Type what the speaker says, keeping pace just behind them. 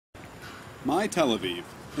My Tel Aviv.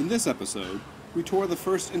 In this episode, we tour the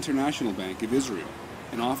first international bank of Israel,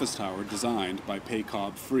 an office tower designed by Pei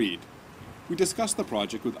Cobb. We discuss the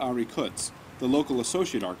project with Arie Kutz, the local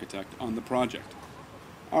associate architect on the project.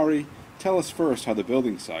 Arie, tell us first how the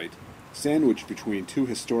building site, sandwiched between two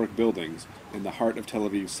historic buildings in the heart of Tel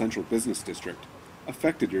Aviv's central business district,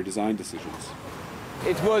 affected your design decisions.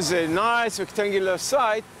 It was a nice rectangular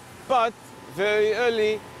site, but very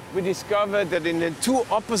early we discovered that in the two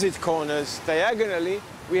opposite corners, diagonally,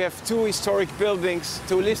 we have two historic buildings,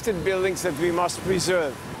 two listed buildings that we must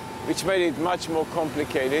preserve, which made it much more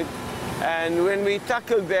complicated. And when we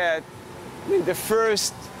tackled that, the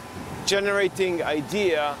first generating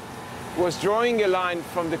idea was drawing a line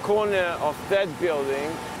from the corner of that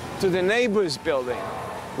building to the neighbor's building,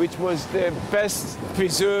 which was the best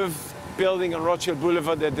preserved building on Rothschild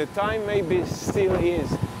Boulevard at the time, maybe still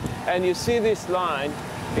is. And you see this line,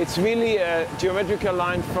 it's really a geometrical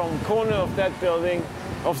line from corner of that building,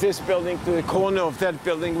 of this building, to the corner of that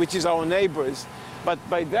building, which is our neighbors. But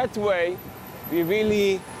by that way, we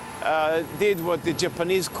really did what the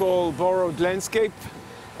Japanese call borrowed landscape.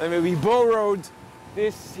 I mean, we borrowed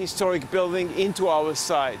this historic building into our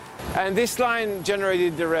site. And this line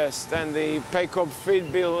generated the rest. And the Pei Cobb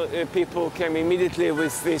people came immediately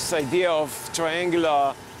with this idea of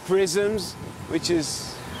triangular prisms, which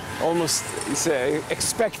is almost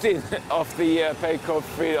expected of the Pei Cobb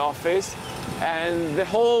office. And the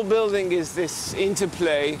whole building is this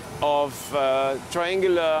interplay of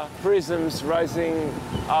triangular prisms rising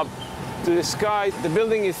up to the sky. The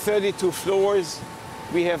building is 32 floors.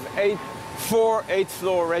 We have four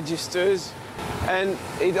 8-floor registers. And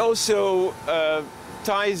it also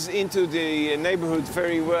ties into the neighborhood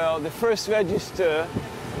very well. The first register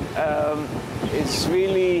is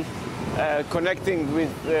really connecting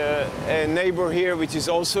with a neighbor here, which is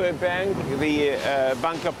also a bank, the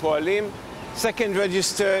Bank Hapoalim. Second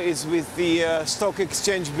register is with the stock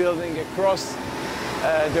exchange building across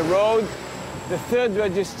the road. The third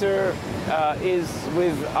register is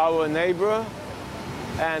with our neighbor.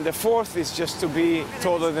 And the fourth is just to be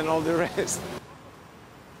taller than all the rest.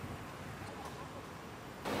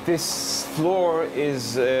 This floor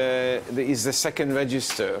is the second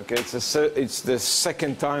register. Okay? It's the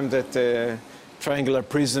second time that the triangular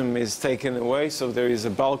prism is taken away, so there is a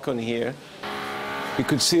balcony here. You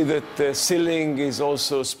could see that the ceiling is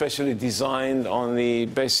also specially designed on the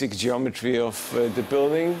basic geometry of the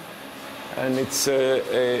building. And it's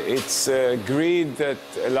a grid that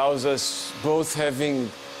allows us both having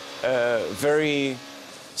very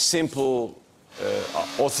simple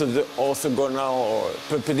orthogonal or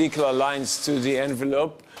perpendicular lines to the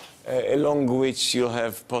envelope, along which you'll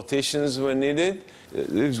have partitions when needed.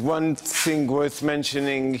 There's one thing worth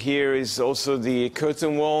mentioning here is also the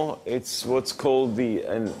curtain wall. It's what's called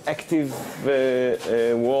an active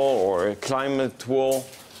wall or a climate wall.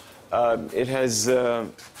 It has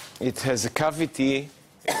a cavity,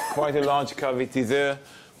 quite a large cavity there,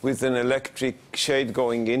 with an electric shade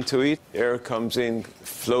going into it. Air comes in,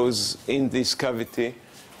 flows in this cavity,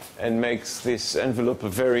 and makes this envelope a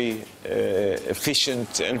very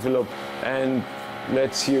efficient envelope, and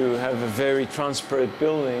lets you have a very transparent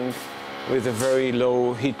building with a very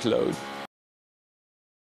low heat load.